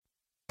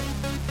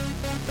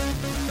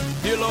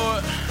Dear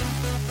Lord,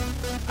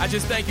 I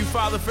just thank you,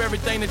 Father, for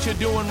everything that you're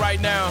doing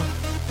right now.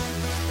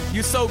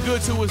 You're so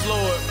good to us,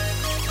 Lord.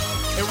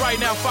 And right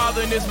now,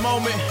 Father, in this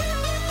moment,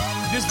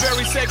 this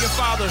very second,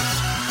 Father,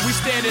 we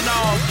stand in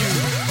awe of you.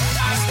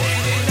 I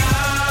stand in awe.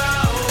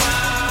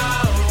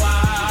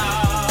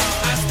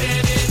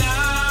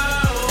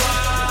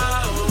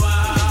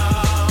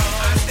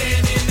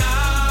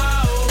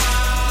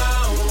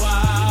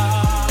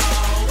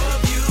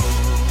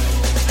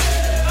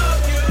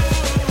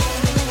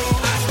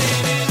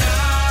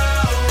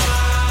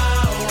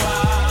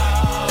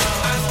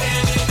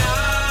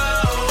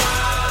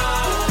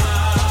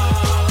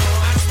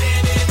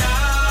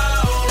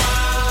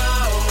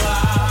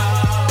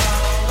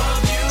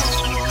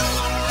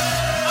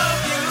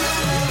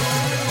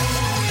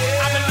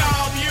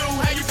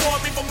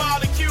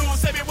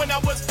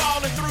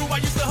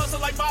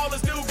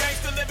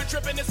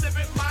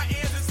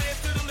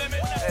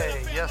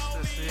 Hey, yes,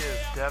 this is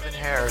Devin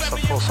Harris of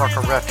Full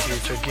Circle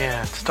Refuge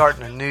again,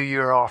 starting a new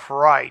year off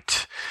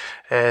right,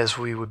 as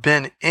we've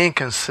been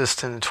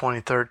inconsistent in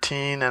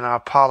 2013, and I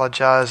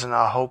apologize and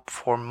I hope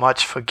for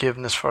much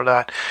forgiveness for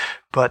that,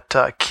 but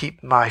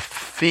keep my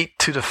feet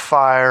to the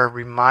fire,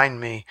 remind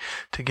me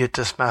to get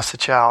this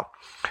message out.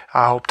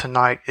 I hope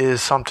tonight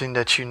is something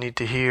that you need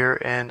to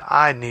hear and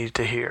I need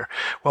to hear.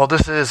 Well,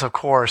 this is, of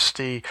course,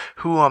 the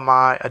Who Am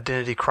I?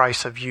 Identity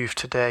Christ of Youth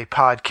Today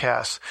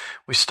podcast.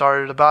 We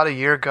started about a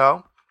year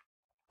ago.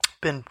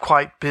 Been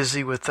quite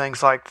busy with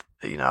things like,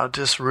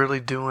 just really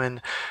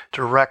doing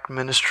direct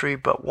ministry,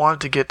 but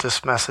wanted to get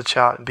this message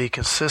out and be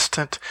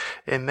consistent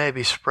and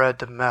maybe spread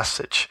the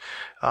message.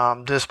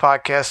 This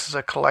podcast is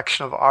a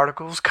collection of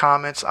articles,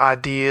 comments,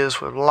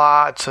 ideas with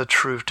lots of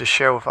truth to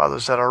share with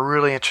others that are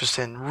really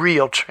interested in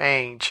real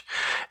change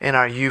in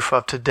our youth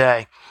of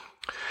today.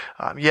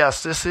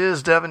 Yes, this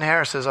is Devin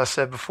Harris, as I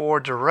said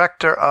before,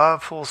 director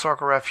of Full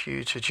Circle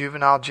Refuge, a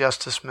juvenile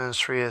justice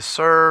ministry, has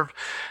served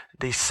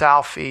the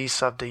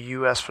southeast of the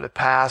U.S. for the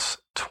past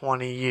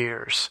 20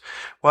 years.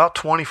 Well,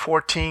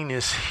 2014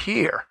 is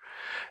here,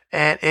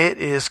 and it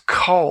is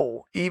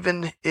cold,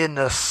 even in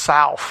the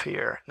south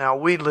here. Now,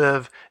 we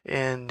live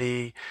in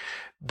the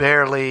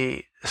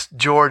barely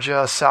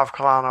Georgia, South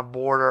Carolina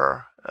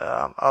border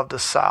of the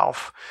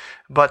south,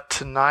 but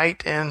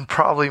tonight and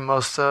probably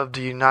most of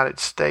the United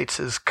States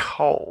is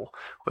cold,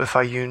 with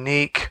a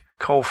unique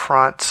cold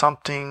front,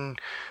 something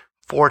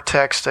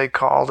vortex they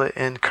called it,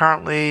 and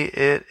currently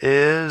it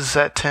is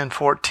at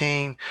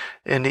 10:14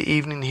 in the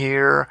evening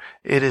here.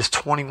 It is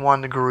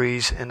 21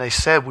 degrees, and they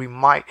said we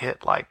might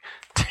hit like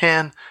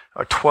 10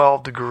 or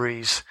 12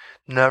 degrees.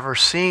 Never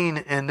seen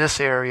in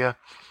this area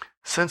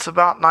since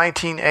about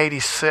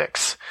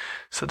 1986.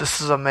 So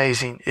this is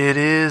amazing. It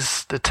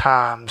is the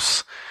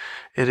times,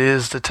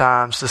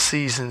 the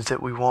seasons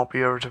that we won't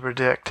be able to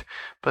predict,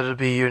 but it'll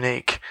be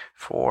unique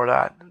for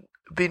that.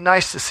 It'd be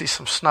nice to see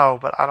some snow,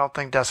 but I don't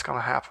think that's going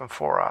to happen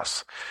for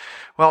us.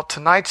 Well,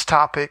 tonight's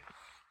topic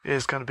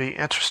is going to be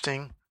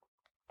interesting.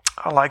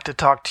 I'd like to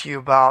talk to you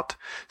about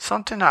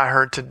something I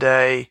heard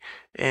today,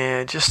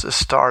 and just to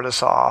start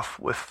us off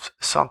with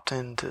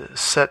something to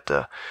set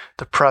the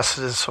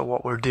precedence of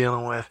what we're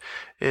dealing with,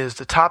 is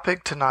the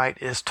topic tonight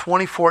is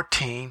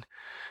 2014,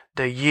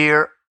 the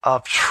year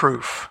of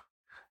truth.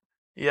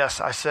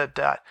 Yes, I said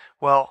that.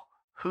 Well,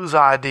 whose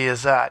idea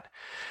is that?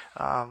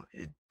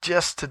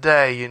 Just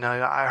today,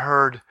 I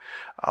heard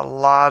a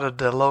lot of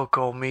the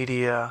local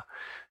media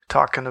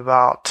talking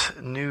about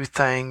new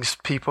things,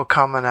 people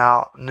coming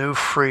out, new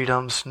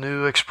freedoms,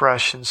 new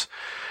expressions,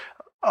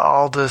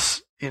 all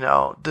this,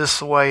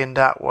 this way and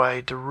that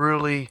way to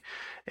really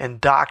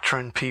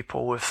indoctrinate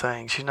people with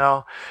things.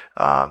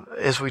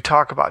 As we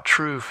talk about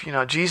truth,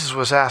 Jesus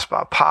was asked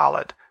by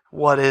Pilate,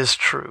 what is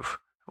truth?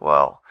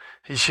 Well,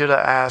 he should have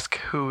asked,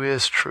 who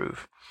is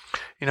truth?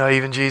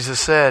 Even Jesus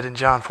said in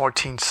John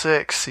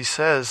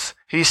 14:6,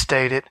 he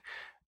stated,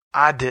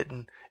 I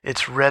didn't.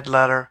 It's red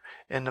letter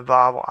in the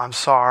Bible. I'm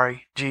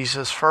sorry.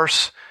 Jesus,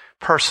 first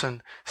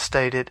person,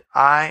 stated,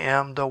 I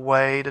am the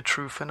way, the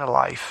truth, and the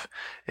life,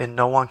 and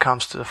no one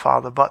comes to the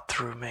Father but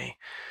through me.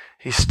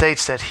 He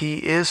states that he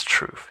is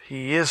truth.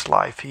 He is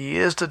life. He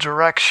is the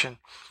direction.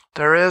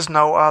 There is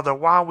no other.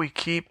 Why we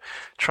keep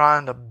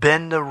trying to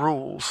bend the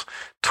rules,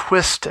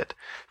 twist it,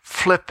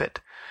 flip it,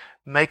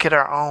 make it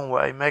our own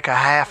way, make a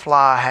half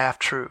lie, half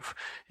truth.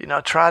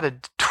 Try to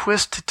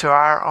twist it to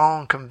our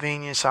own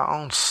convenience, our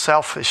own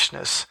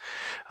selfishness,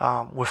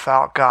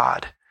 without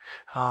God.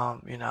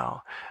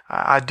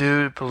 I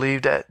do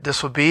believe that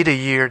this will be the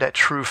year that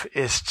truth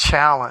is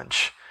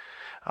challenged,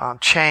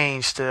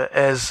 changed,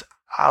 as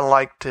I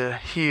like to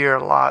hear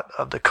a lot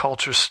of the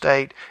culture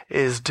state,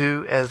 is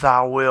do as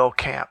thou will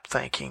camp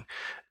thinking.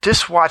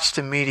 Just watch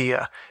the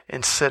media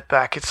and sit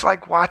back. It's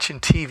like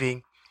watching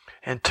TV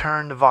and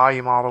turn the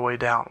volume all the way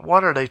down.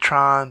 What are they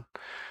trying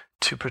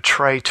to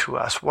portray to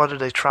us? What are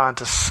they trying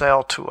to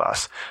sell to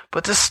us?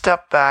 But just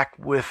step back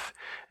with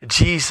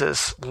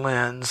Jesus'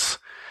 lens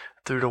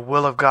through the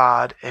will of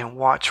God and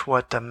watch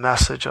what the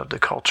message of the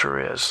culture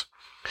is.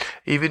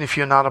 Even if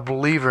you're not a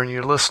believer and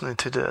you're listening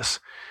to this,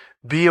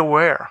 be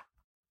aware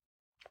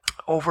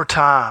over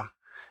time,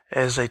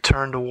 as they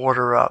turn the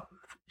water up,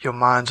 your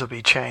minds will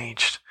be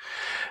changed.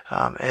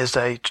 As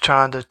they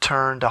trying to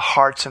turn the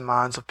hearts and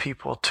minds of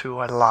people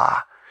to a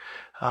lie.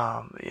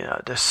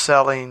 They're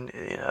selling,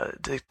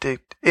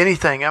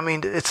 anything. I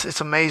mean,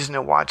 it's amazing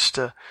to watch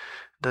the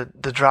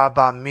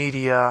drive-by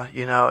media,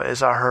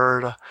 as I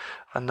heard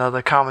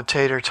another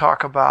commentator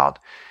talk about.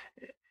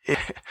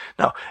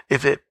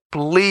 If it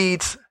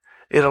bleeds,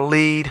 it'll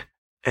lead,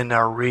 and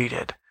they'll read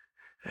it.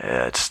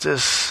 It's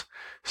just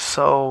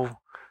so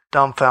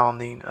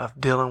dumbfounding of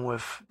dealing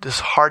with this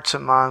hearts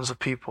and minds of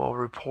people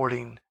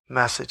reporting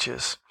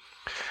messages.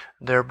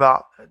 They're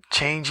about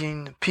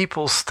changing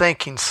people's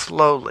thinking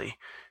slowly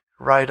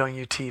right on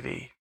your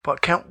TV.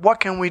 But what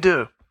can we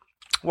do?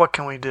 What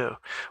can we do?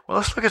 Well,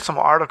 let's look at some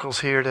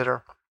articles here that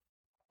are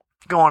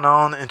going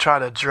on and try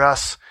to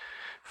address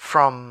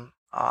from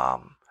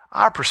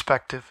our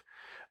perspective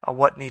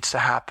what needs to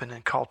happen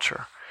in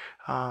culture.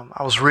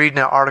 I was reading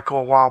an article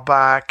a while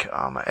back,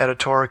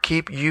 editorial,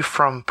 Keep Youth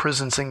from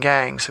Prisons and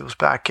Gangs. It was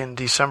back in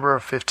December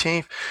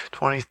 15th,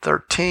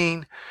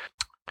 2013.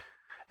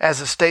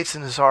 As it states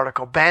in this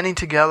article, banding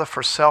together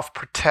for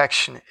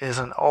self-protection is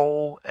as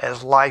old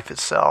as life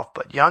itself,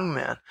 but young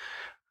men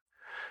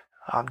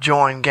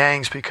join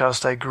gangs because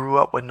they grew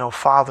up with no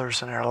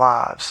fathers in their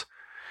lives,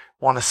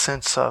 want a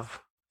sense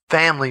of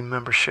family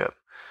membership.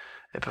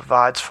 It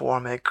provides for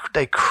them.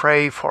 They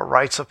crave for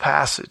rites of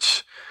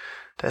passage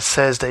that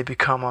says they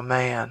become a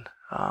man.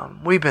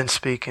 We've been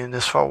speaking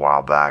this for a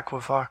while back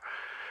with our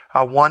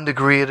 1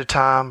 degree at a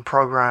time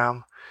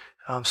program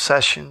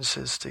sessions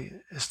is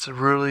to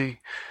really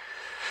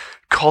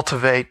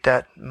cultivate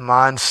that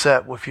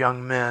mindset with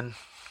young men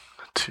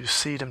to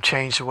see them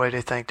change the way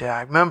they think they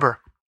act. Remember,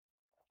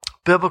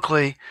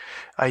 biblically,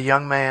 a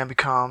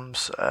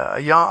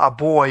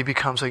boy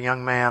becomes a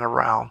young man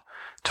around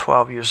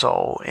 12 years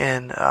old.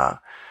 And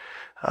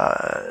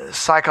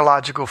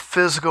psychological,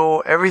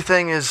 physical,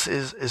 everything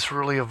is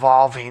really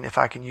evolving, if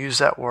I can use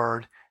that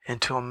word,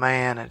 into a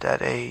man at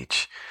that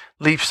age.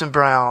 Leaps and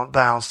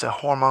bounds. The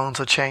hormones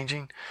are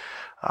changing.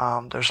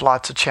 There's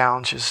lots of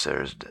challenges.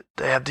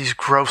 They have these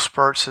growth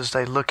spurts as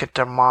they look at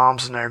their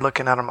moms and they're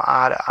looking at them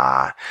eye to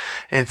eye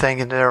and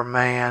thinking they're a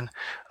man.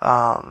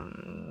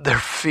 Their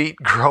feet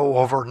grow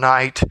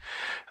overnight.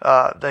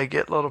 They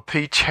get little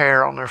peach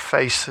hair on their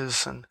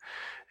faces and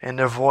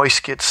their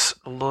voice gets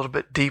a little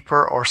bit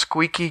deeper or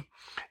squeaky,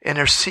 and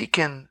they're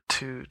seeking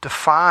to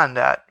define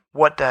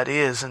what that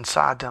is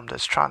inside them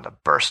that's trying to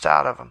burst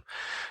out of them.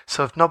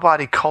 So if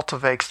nobody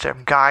cultivates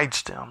them,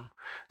 guides them,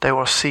 they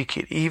will seek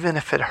it. Even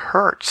if it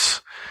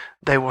hurts,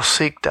 they will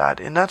seek that.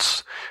 And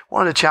that's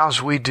one of the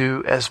challenges we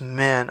do as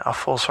men of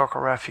Full Circle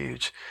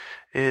Refuge,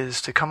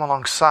 is to come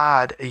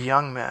alongside a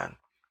young man,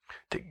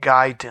 to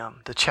guide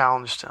them, to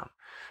challenge them,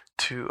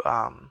 to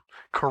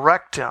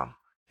correct them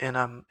in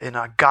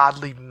a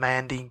godly,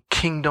 manly,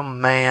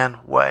 kingdom man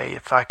way,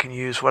 if I can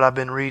use what I've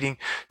been reading,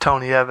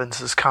 Tony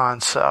Evans'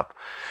 concept,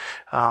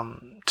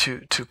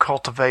 to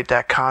cultivate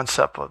that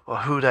concept of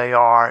who they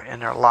are in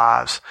their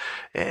lives.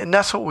 And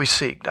that's what we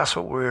seek. That's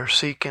what we're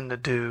seeking to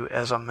do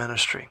as a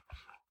ministry.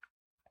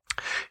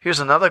 Here's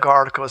another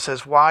article that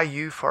says, Why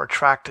Youth Are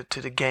Attracted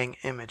to the Gang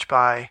Image,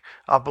 by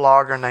a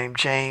blogger named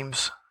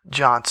James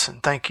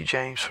Johnson. Thank you,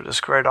 James, for this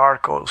great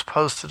article. It was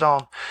posted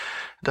on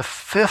the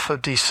 5th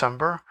of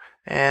December,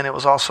 and it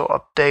was also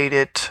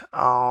updated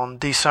on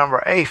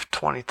December 8th,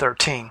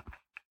 2013.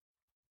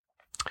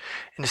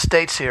 And it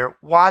states here,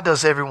 why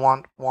does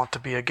everyone want to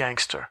be a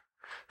gangster?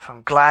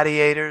 From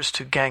gladiators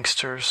to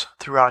gangsters,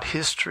 throughout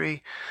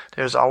history,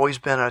 there's always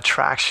been an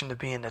attraction to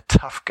being the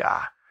tough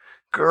guy.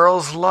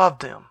 Girls love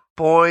them.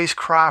 Boys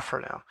cry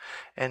for them,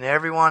 and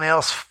everyone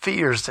else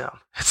fears them.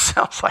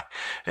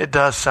 It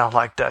does sound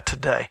like that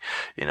today.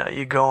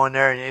 You go in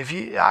there,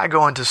 and I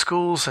go into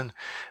schools, and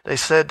they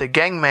said the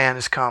gang man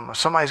is coming.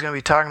 Somebody's going to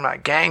be talking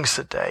about gangs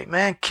today.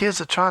 Man,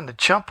 kids are trying to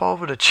jump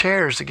over the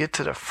chairs to get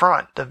to the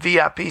front, the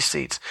VIP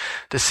seats,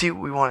 to see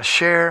what we want to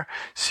share,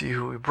 see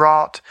who we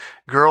brought.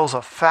 Girls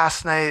are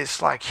fascinated.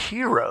 It's like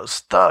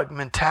heroes, thug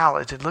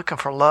mentality, looking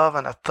for love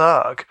and a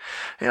thug.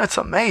 It's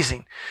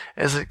amazing.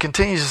 As it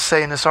continues to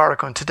say in this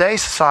article, in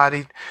today's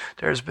society,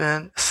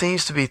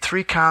 seems to be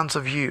 3 kinds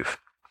of youth.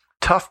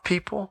 Tough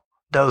people,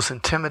 those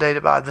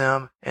intimidated by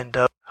them, and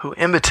those who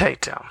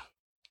imitate them.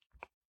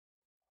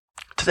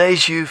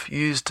 Today's youth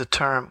use the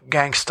term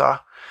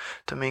gangsta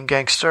to mean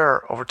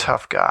gangster over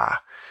tough guy.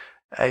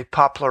 A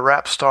popular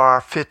rap star,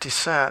 50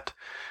 Cent,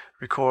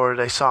 recorded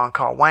a song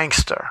called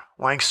Wankster.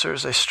 Wankster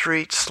is a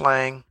street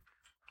slang.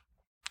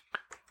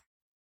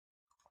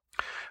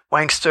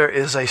 Wankster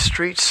is a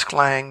street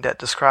slang that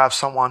describes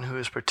someone who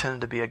is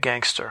pretending to be a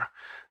gangster.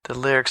 The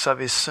lyrics of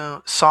his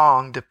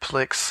song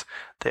depicts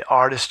the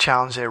artist's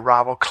challenge a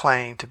rival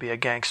claim to be a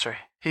gangster.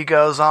 He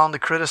goes on to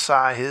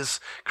criticize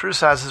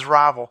his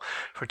rival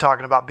for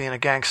talking about being a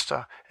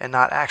gangster and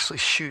not actually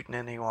shooting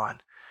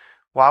anyone.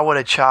 Why would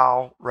a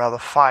child rather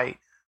fight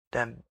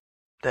than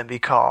be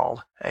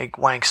called a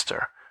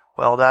wankster?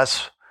 Well,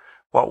 that's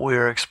what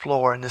we're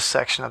exploring in this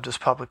section of this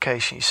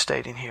publication he's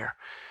stating here.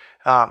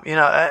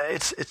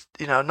 It's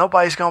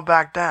nobody's going to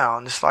back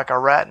down. It's like a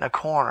rat in a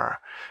corner.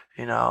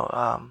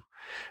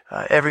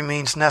 Every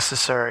means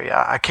necessary.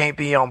 I can't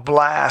be on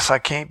blast. I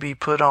can't be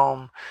put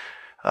on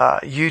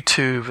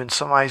YouTube and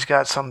somebody's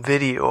got some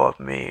video of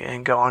me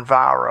and going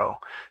viral.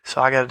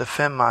 So I got to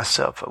defend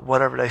myself at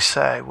whatever they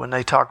say when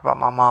they talk about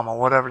my mama,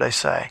 whatever they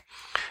say.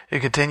 It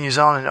continues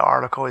on in the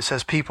article. It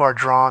says people are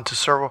drawn to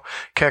several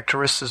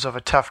characteristics of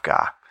a tough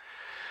guy.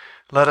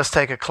 Let us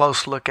take a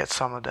close look at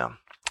some of them.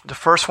 The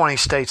first one he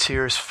states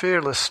here is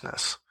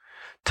fearlessness.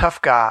 Tough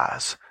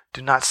guys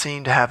do not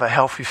seem to have a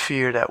healthy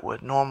fear that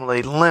would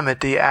normally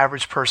limit the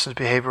average person's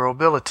behavioral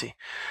ability.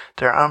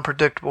 Their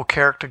unpredictable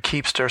character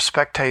keeps their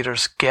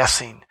spectators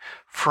guessing,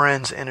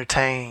 friends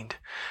entertained,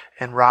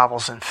 and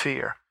rivals in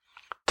fear.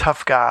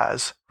 Tough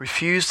guys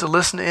refuse to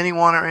listen to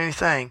anyone or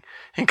anything,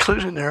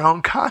 including their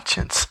own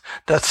conscience.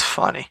 That's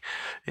funny.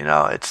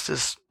 It's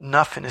just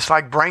nothing. It's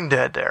like brain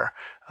dead there.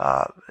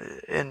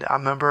 And I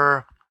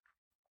remember,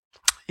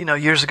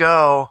 years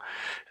ago,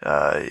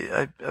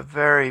 a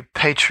very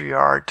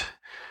patriarch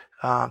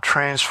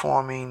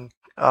transforming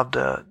of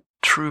the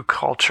true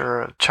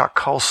culture, Chuck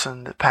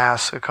Colson, that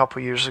passed a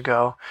couple years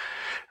ago,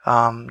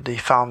 the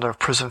founder of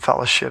Prison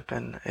Fellowship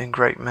and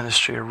Great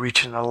Ministry of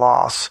Reaching the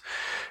Lost,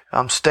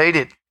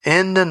 stated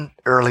in the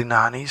early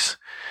 90s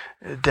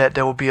that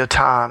there will be a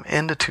time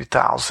in the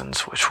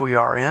 2000s, which we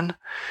are in,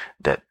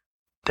 that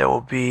there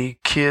will be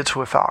kids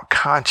without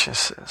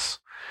consciences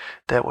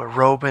that were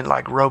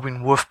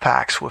roving wolf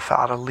packs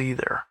without a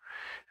leader,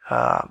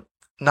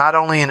 not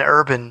only in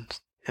urban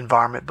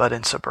environment, but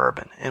in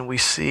suburban. And we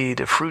see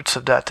the fruits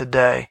of that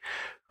today,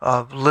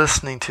 of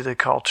listening to the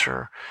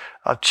culture,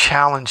 of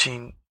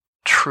challenging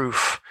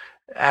truth,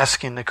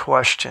 asking the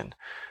question,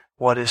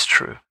 what is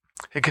true?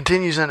 It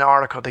continues in the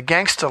article. The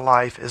gangster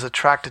life is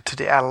attracted to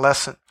the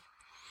adolescent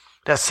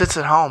that sits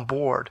at home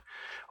bored,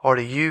 or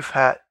the youth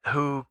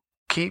who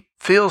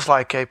feels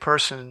like a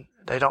person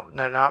they're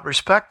not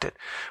respected.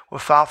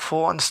 Without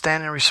full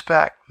understanding and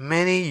respect,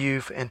 many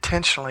youth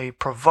intentionally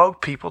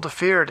provoke people to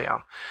fear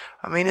them.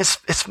 I mean,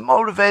 it's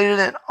motivated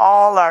in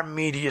all our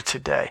media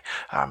today.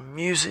 Our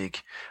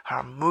music,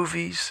 our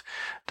movies,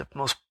 the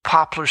most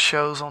popular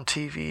shows on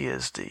TV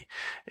is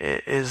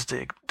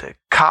the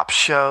cop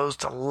shows,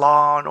 the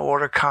law and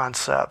order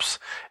concepts,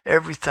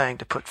 everything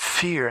to put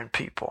fear in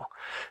people,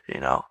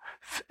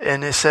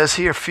 And it says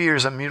here, fear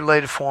is a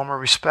mutilated form of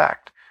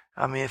respect.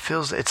 I mean,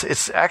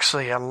 it's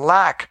actually a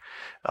lack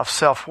of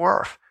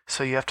self-worth.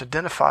 So you have to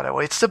identify that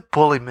way. It's the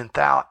bully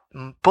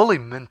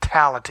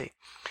mentality.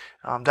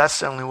 That's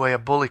the only way a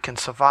bully can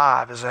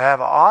survive, is to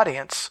have an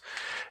audience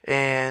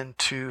and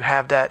to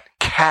have that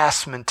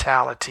caste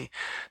mentality,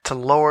 to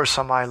lower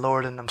somebody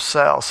lower than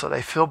themselves so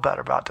they feel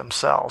better about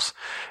themselves.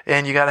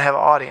 And you got to have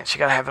an audience. You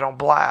got to have it on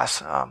blast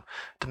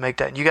to make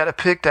that. And you got to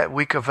pick that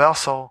weaker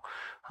vessel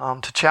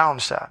to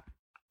challenge that.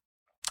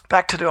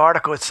 Back to the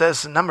article, it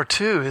says number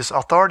 2 is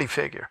authority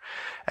figure.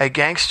 A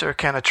gangster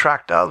can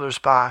attract others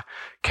by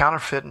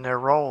counterfeiting their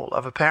role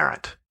of a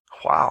parent.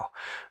 Wow.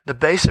 The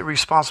basic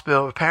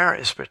responsibility of a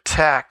parent is to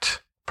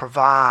protect,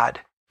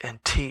 provide,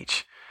 and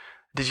teach.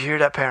 Did you hear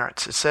that,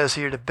 parents? It says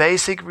here the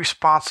basic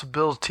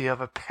responsibility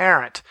of a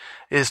parent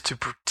is to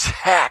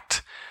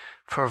protect,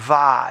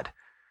 provide,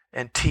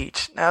 and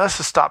teach. Now let's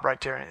just stop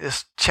right there and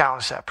just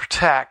challenge that.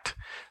 Protect.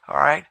 All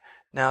right.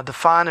 Now,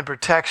 defining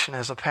protection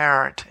as a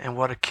parent and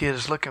what a kid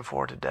is looking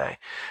for today,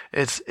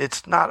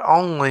 it's not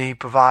only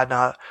providing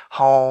a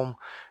home,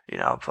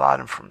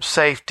 providing from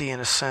safety in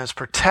a sense.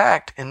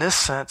 Protect in this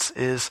sense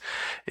is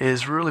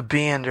really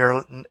being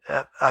their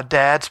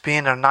dads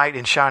being their knight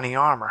in shining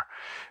armor,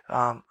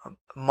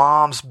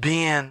 moms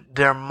being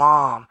their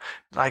mom,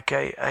 like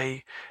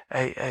a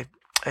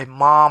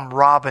mom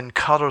robin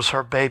cuddles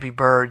her baby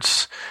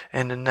birds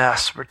in the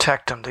nest to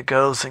protect them, that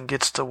goes and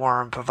gets the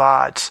worm,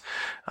 provides.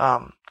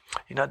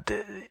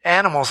 The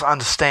animals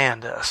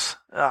understand this.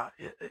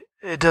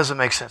 It doesn't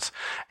make sense.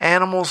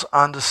 Animals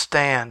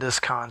understand this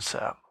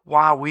concept.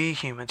 Why we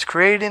humans,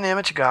 created in the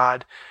image of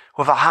God,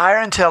 with a higher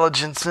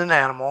intelligence than an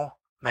animal,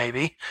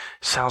 maybe,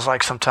 sounds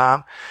like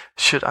sometime,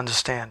 should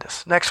understand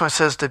this. Next one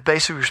says the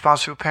basic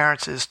responsibility of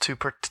parents is to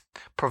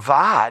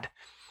provide,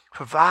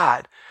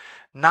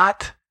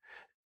 not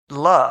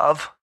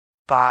love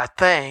by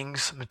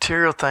things,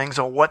 material things,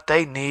 or what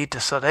they need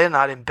so they're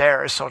not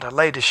embarrassed, or the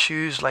latest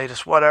shoes,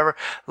 latest whatever,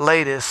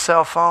 latest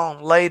cell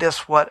phone,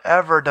 latest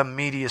whatever the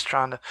media is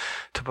trying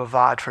to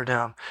provide for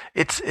them.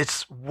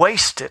 It's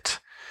wasted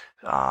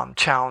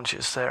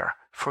challenges there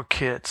for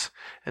kids.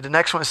 And the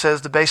next one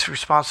says the basic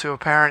responsibility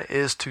of a parent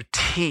is to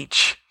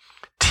teach,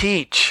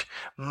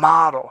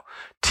 model,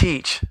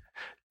 teach.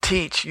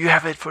 You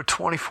have it for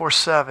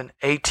 24/7,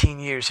 18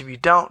 years. If you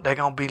don't, they're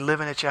going to be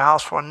living at your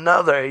house for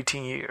another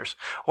 18 years.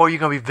 Or you're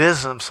going to be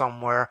visiting them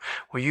somewhere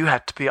where you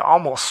have to be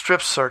almost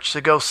strip searched to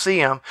go see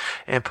them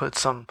and put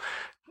some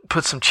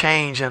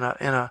change in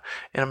a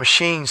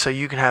machine so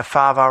you can have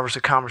 5 hours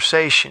of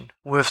conversation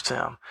with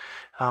them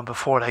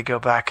before they go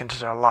back into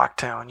their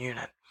lockdown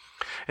unit.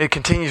 It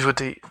continues with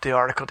the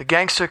article. The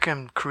gangster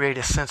can create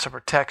a sense of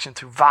protection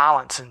through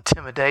violence and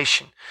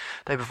intimidation.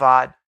 They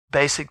provide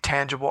basic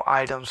tangible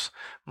items,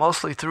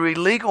 mostly through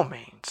illegal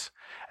means.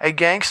 A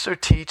gangster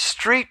teaches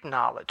street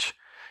knowledge.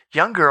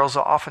 Young girls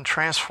will often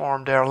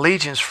transform their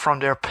allegiance from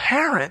their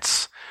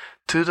parents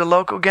to the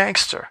local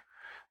gangster,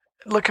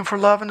 looking for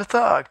love in the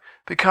thug,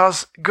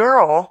 because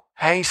girl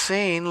ain't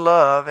seen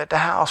love at the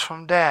house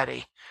from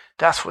daddy.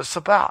 That's what it's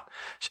about.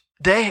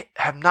 They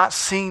have not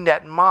seen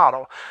that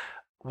model.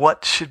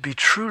 What should be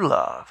true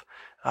love,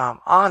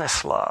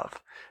 honest love,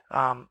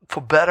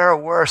 for better or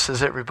worse,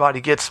 as everybody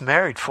gets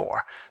married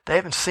for. They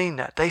haven't seen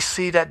that. They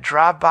see that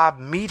drive-by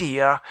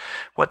media,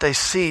 what they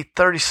see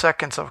 30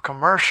 seconds of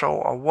commercial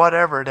or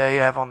whatever they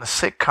have on the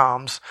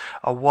sitcoms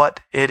of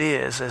what it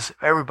is as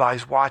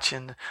everybody's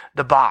watching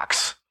the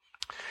box.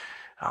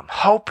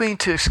 Hoping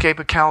to escape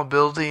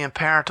accountability and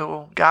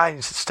parental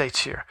guidance, it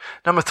states here.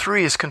 Number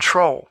 3 is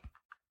control.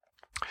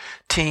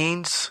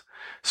 Teens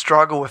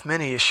struggle with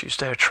many issues.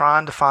 They are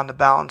trying to find a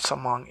balance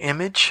among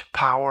image,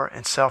 power,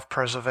 and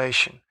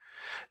self-preservation.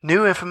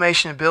 New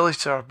information and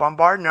abilities are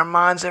bombarding their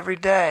minds every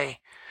day.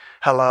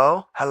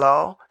 Hello.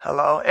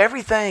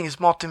 Everything is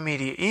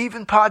multimedia,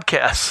 even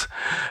podcasts.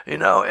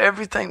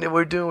 Everything that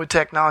we're doing with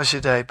technology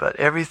today, but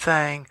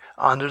everything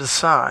under the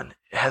sun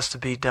has to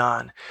be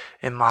done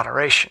in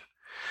moderation.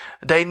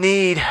 They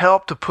need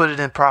help to put it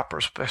in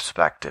proper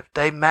perspective.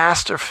 They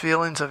master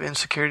feelings of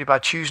insecurity by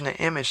choosing an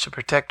image to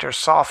protect their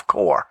soft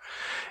core.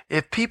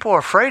 If people are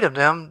afraid of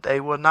them,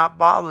 they will not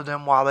bother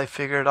them while they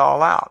figure it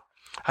all out.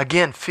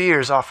 Again, fear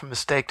is often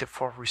mistaken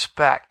for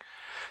respect.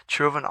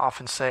 Children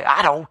often say,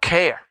 I don't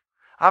care.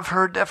 I've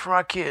heard that from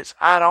our kids.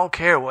 I don't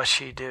care what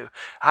she do.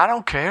 I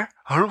don't care.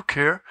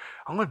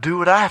 I'm going to do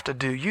what I have to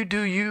do. You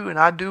do you and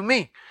I do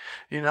me.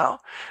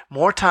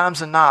 More times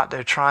than not,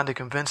 they're trying to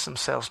convince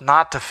themselves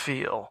not to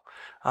feel.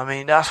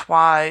 That's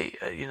why,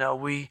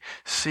 we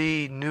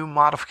see new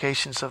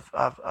modifications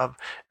of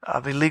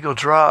illegal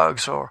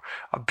drugs or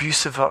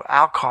abusive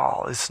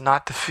alcohol. It's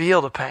not to feel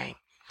the pain.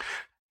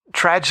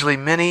 Tragically,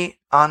 many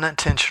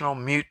unintentional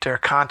mute their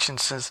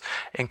consciences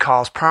and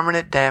cause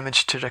permanent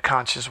damage to their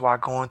conscience while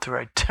going through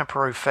a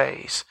temporary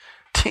phase.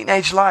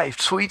 Teenage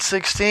life, sweet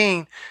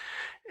 16,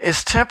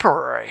 is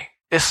temporary.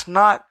 It's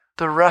not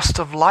the rest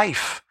of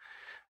life.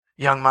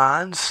 Young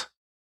minds,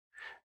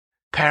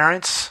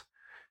 parents,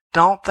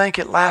 don't think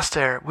it lasts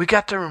there. We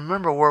got to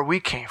remember where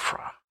we came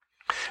from.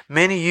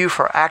 Many youth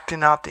are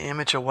acting out the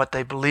image of what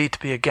they believe to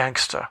be a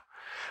gangster.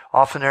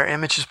 Often their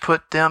images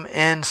put them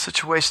in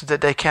situations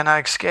that they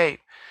cannot escape.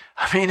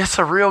 It's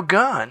a real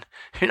gun,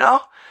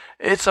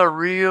 It's a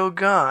real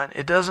gun.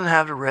 It doesn't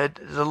have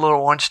the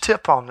little orange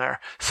tip on there.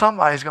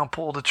 Somebody's going to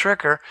pull the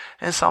trigger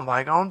and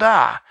somebody's going to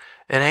die.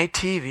 It ain't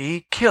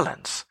TV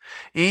killings.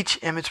 Each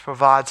image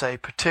provides a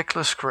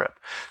particular script.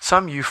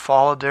 Some youth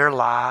follow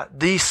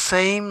these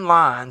same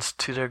lines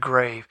to their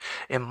grave,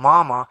 and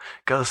mama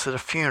goes to the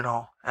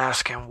funeral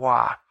asking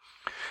why.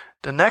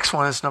 The next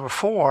one is number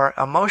 4,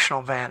 emotional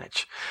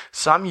advantage.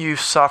 Some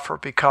youth suffer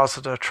because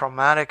of their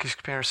traumatic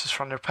experiences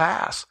from their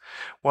past.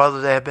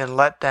 Whether they have been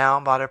let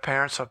down by their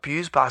parents or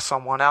abused by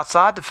someone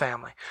outside the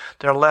family,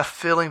 they're left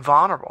feeling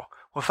vulnerable.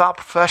 Without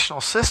professional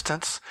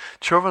assistance,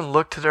 children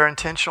look to their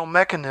intentional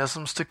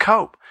mechanisms to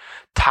cope.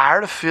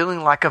 Tired of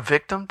feeling like a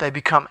victim, they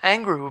become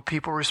angry with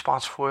people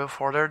responsible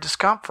for their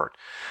discomfort.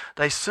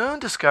 They soon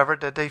discover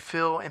that they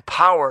feel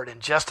empowered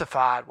and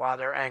justified while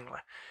they're angry.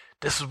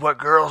 This is what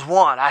girls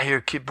want, I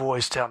hear kid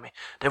boys tell me.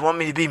 They want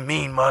me to be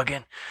mean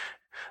mugging.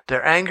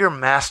 Their anger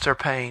masks their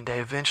pain. They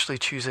eventually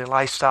choose a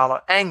lifestyle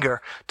of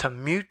anger to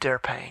mute their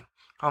pain.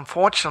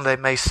 Unfortunately,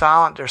 they may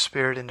silence their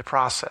spirit in the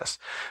process.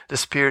 The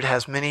spirit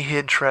has many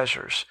hidden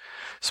treasures.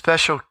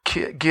 Special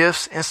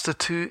gifts,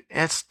 institution,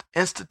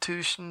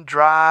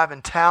 drive,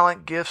 and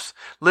talent gifts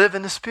live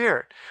in the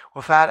spirit.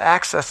 Without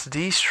access to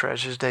these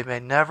treasures, they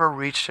may never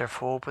reach their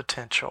full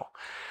potential.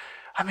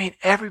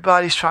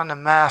 Everybody's trying to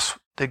mask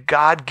the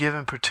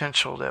God-given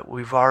potential that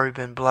we've already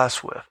been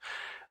blessed with.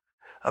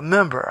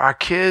 Remember, our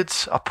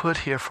kids are put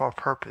here for a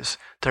purpose.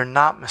 They're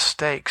not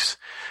mistakes.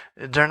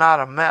 They're not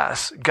a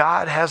mess.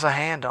 God has a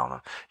hand on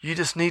them. You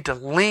just need to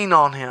lean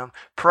on Him.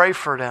 Pray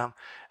for them.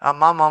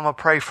 My mama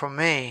prayed for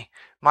me.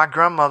 My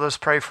grandmothers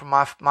prayed for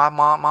my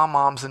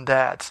moms and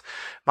dads.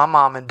 My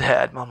mom and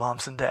dad, my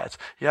moms and dads.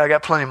 Yeah, I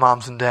got plenty of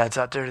moms and dads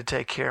out there to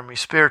take care of me,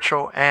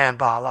 spiritual and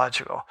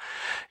biological.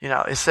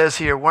 It says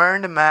here,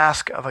 wearing the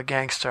mask of a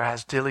gangster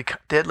has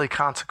deadly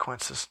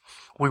consequences.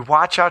 We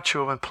watch our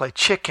children play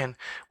chicken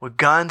with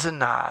guns and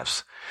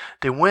knives.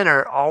 The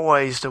winner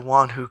always the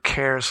one who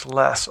cares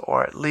less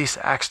or at least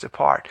acts the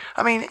part.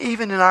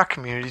 Even in our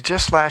community,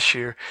 just last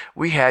year,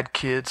 we had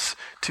kids,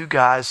 2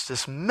 guys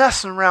just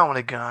messing around with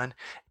a gun,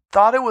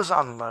 thought it was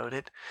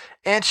unloaded,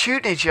 and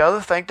shooting each other,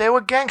 think they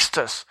were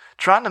gangsters,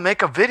 trying to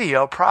make a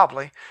video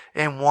probably,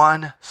 and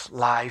one's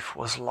life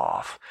was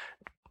lost.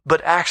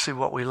 But actually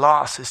what we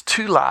lost is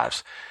 2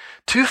 lives.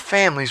 2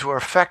 families were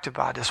affected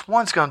by this.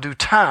 One's going to do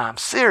time,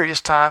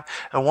 serious time,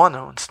 and one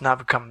of them's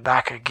never coming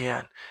back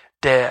again,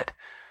 dead,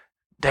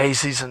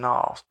 daisies and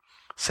all.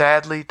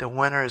 Sadly, the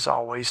winner is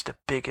always the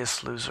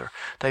biggest loser.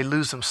 They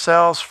lose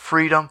themselves,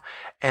 freedom,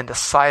 and the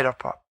sight of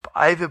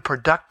even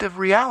productive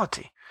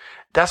reality.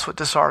 That's what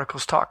this article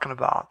is talking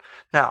about.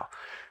 Now,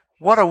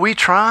 what are we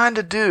trying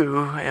to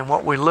do, and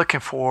what we're looking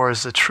for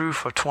is the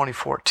truth of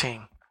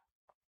 2014.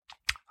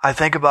 I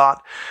think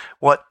about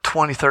what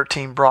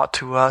 2013 brought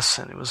to us,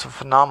 and it was a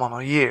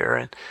phenomenal year.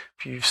 And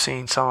if you've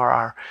seen some of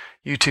our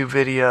YouTube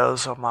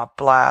videos of my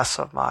blasts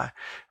of my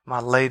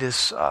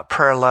latest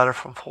prayer letter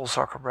from Full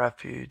Circle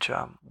Refuge,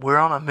 we're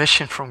on a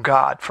mission from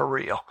God for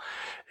real.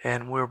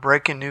 And we're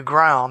breaking new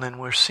ground, and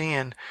we're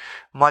seeing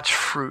much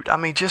fruit. I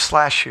mean, just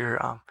last year,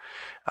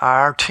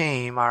 our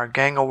team, our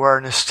gang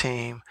awareness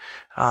team,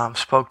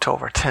 spoke to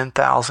over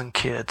 10,000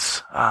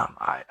 kids.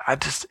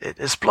 It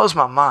just blows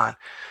my mind.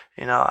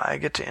 I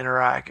get to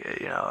interact.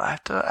 I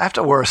have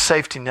to wear a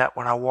safety net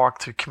when I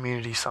walk through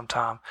community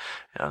sometime.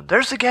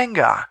 There's a gang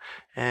guy,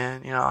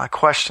 and I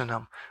question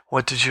him.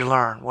 What did you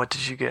learn? What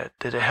did you get?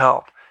 Did it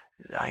help?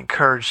 I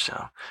encouraged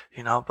them,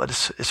 but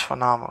it's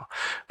phenomenal.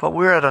 But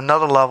we're at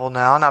another level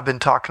now, and I've been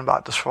talking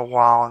about this for a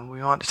while, and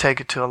we want to take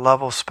it to a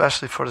level,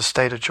 especially for the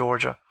state of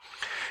Georgia.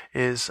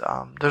 There's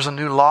a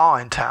new law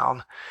in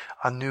town.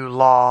 A new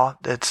law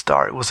that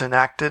was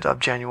enacted of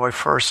January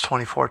 1st,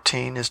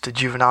 2014 is the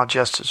Juvenile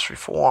Justice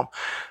Reform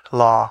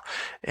Law.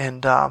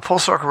 And Full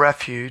Circle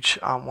Refuge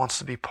wants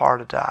to be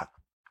part of that.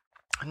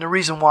 And the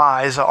reason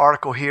why is an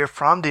article here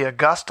from the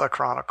Augusta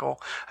Chronicle,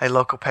 a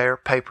local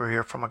paper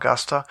here from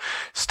Augusta,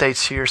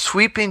 states here,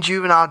 sweeping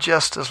juvenile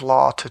justice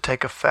law to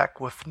take effect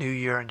with New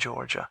Year in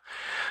Georgia.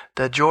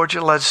 The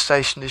Georgia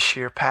legislation this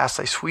year passed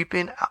a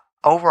sweeping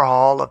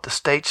overhaul of the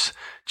state's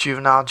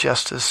juvenile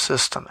justice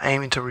system,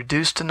 aiming to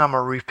reduce the number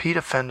of repeat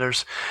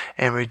offenders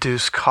and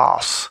reduce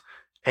costs.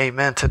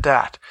 Amen to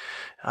that.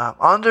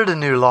 Under the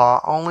new law,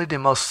 only the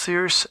most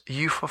serious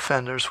youth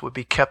offenders would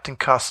be kept in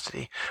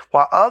custody,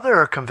 while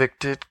others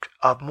convicted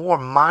of more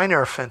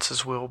minor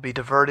offenses will be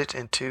diverted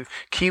into,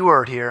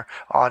 keyword here,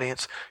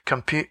 audience,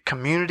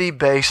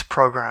 community-based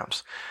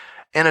programs.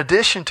 In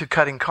addition to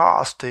cutting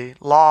costs, the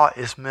law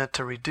is meant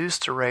to reduce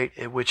the rate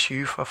at which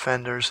youth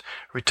offenders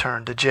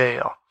return to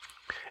jail.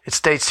 It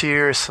states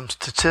here some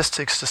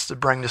statistics just to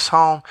bring this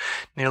home.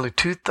 Nearly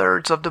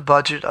 2/3 of the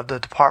budget of the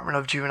Department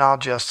of Juvenile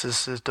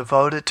Justice is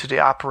devoted to the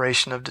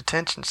operation of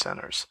detention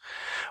centers,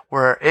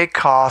 where it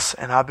costs,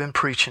 and I've been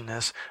preaching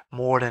this,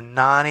 more than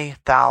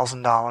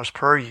 $90,000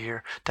 per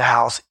year to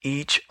house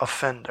each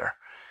offender.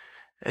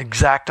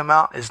 Exact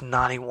amount is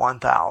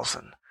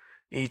 $91,000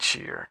 each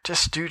year.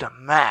 Just do the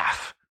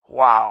math.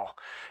 Wow.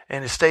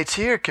 And it states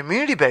here,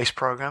 community-based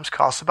programs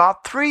cost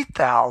about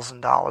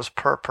 $3,000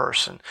 per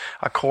person,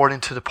 according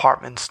to the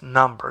department's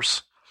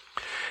numbers.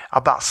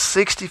 About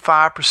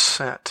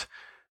 65%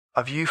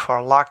 of youth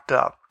are locked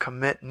up,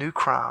 commit new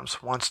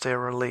crimes once they're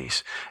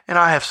released. And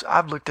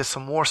I've looked at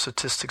some more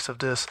statistics of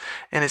this,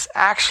 and it's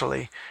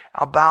actually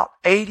about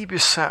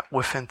 80%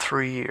 within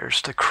 3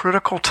 years. The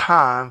critical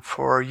time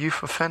for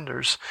youth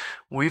offenders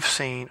we've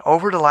seen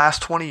over the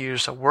last 20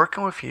 years of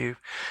working with youth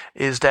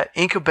is that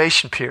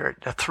incubation period,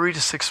 the 3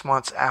 to 6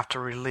 months after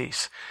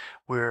release.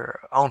 We're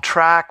on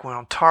track, we're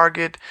on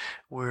target,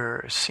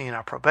 we're seeing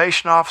our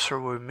probation officer,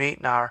 we're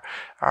meeting our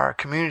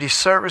community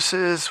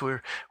services,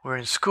 we're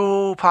in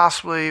school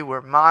possibly,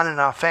 we're minding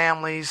our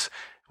families,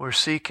 we're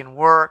seeking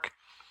work.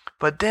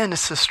 But then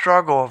it's the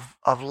struggle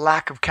of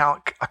lack of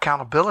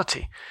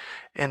accountability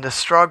and the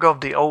struggle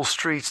of the old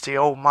streets, the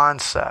old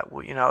mindset.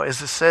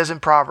 As it says in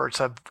Proverbs,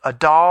 a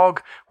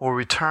dog will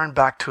return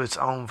back to its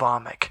own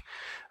vomit.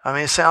 I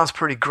mean, it sounds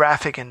pretty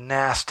graphic and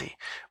nasty.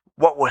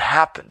 What would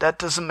happen? That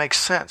doesn't make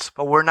sense,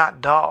 but we're not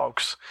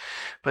dogs.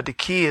 But the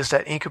key is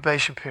that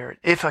incubation period.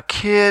 If a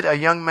kid, a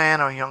young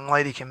man or a young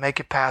lady can make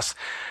it past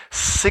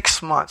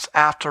 6 months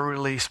after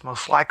release,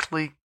 most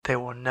likely they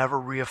will never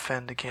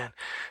reoffend again.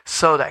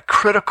 So that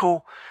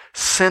critical,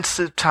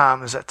 sensitive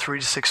time is at 3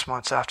 to 6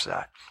 months after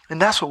that.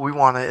 And that's what we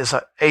want as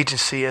an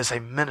agency, as a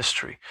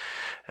ministry,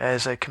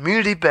 as a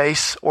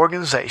community-based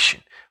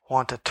organization,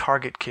 want to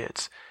target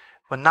kids.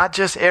 But not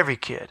just every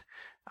kid.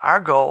 Our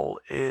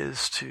goal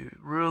is to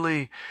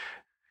really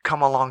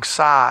come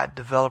alongside,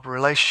 develop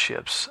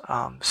relationships,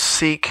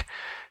 seek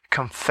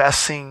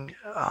confessing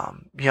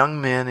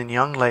young men and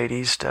young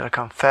ladies that are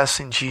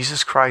confessing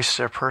Jesus Christ,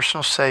 their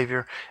personal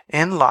Savior,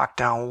 in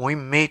lockdown. When we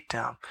meet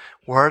them,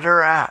 where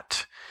they're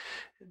at,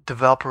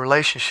 develop a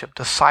relationship,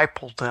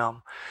 disciple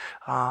them,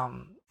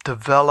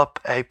 develop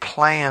a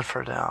plan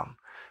for them,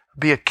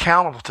 be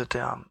accountable to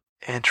them,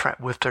 and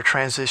with their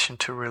transition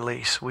to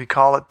release. We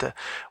call it the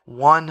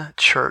one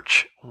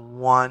church,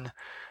 one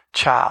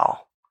child.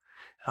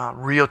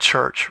 Real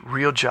church,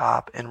 real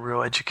job, and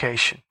real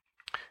education.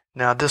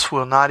 Now, this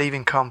will not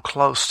even come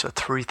close to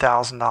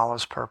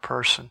 $3,000 per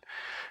person.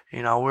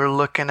 We're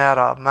looking at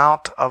an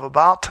amount of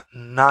about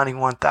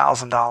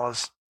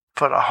 $91,000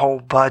 for the whole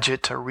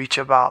budget to reach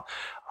about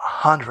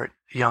 100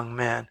 young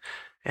men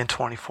in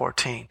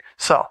 2014.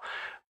 So,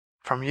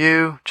 from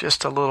you,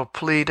 just a little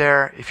plea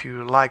there. If you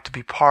would like to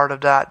be part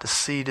of that, to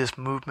see this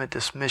movement,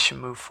 this mission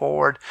move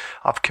forward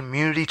of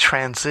community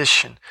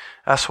transition,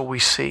 that's what we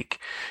seek.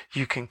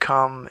 You can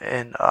come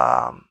and,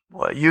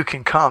 you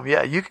can come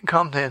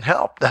and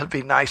help. That'd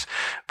be nice.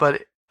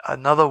 But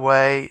another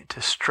way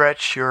to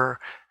stretch your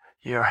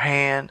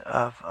hand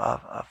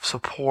of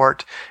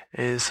support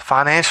is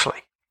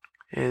financially,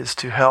 is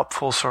to help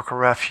Full Circle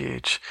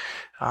Refuge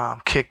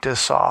kick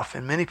this off.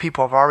 And many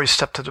people have already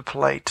stepped to the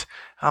plate.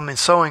 I'm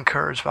so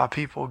encouraged by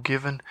people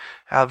giving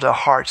out of their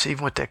hearts,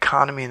 even with the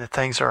economy and the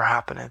things that are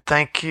happening.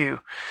 Thank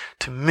you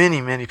to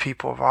many, many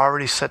people who have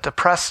already set the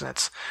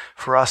precedence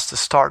for us to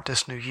start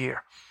this new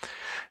year.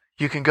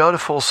 You can go to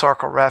Full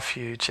Circle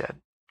Refuge at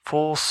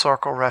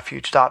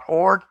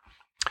fullcirclerefuge.org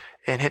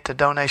and hit the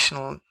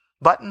donation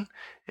button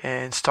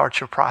and start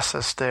your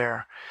process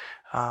there.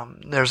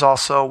 There's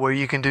also where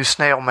you can do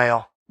snail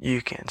mail.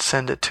 You can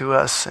send it to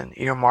us and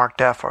earmark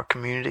that for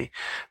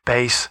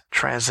community-based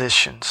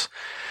transitions.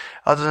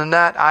 Other than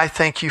that, I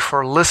thank you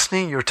for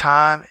listening, your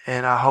time,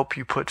 and I hope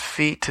you put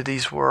feet to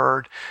these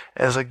words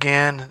as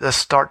again, let's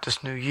start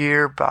this new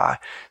year by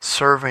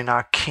serving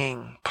our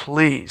King.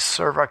 Please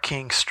serve our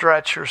King.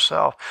 Stretch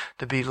yourself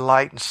to be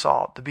light and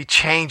salt, to be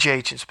change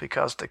agents,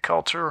 because the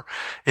culture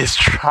is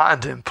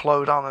trying to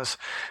implode on us.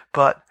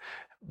 But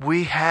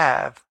we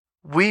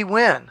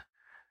win.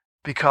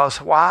 Because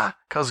why?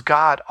 Because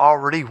God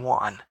already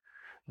won.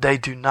 They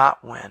do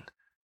not win.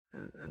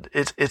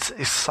 It's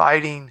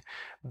exciting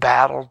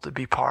battle to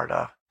be part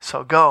of.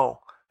 So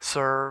go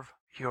serve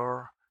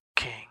your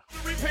King.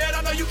 Repaired, I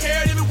know you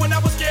cared even when I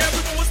was scared.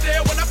 People was there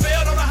when I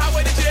failed on the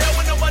highway to jail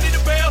with no money to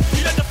bail.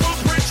 You let the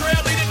footprint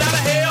trail leading out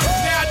of hell.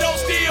 Now I don't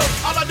steal,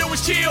 all I do is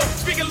chill.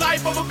 Speaking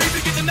life over beats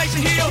to get the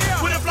nation healed.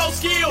 With a flow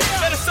skill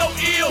that is so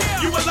ill.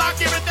 You unlock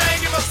everything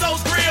if my soul's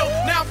real.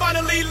 Now I'm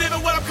finally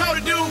living what I'm called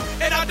to do.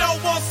 And I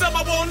don't want some,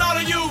 I want all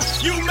of you.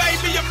 You made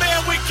me a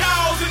man with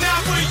cause, and now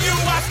for you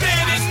I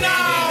stand in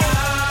now.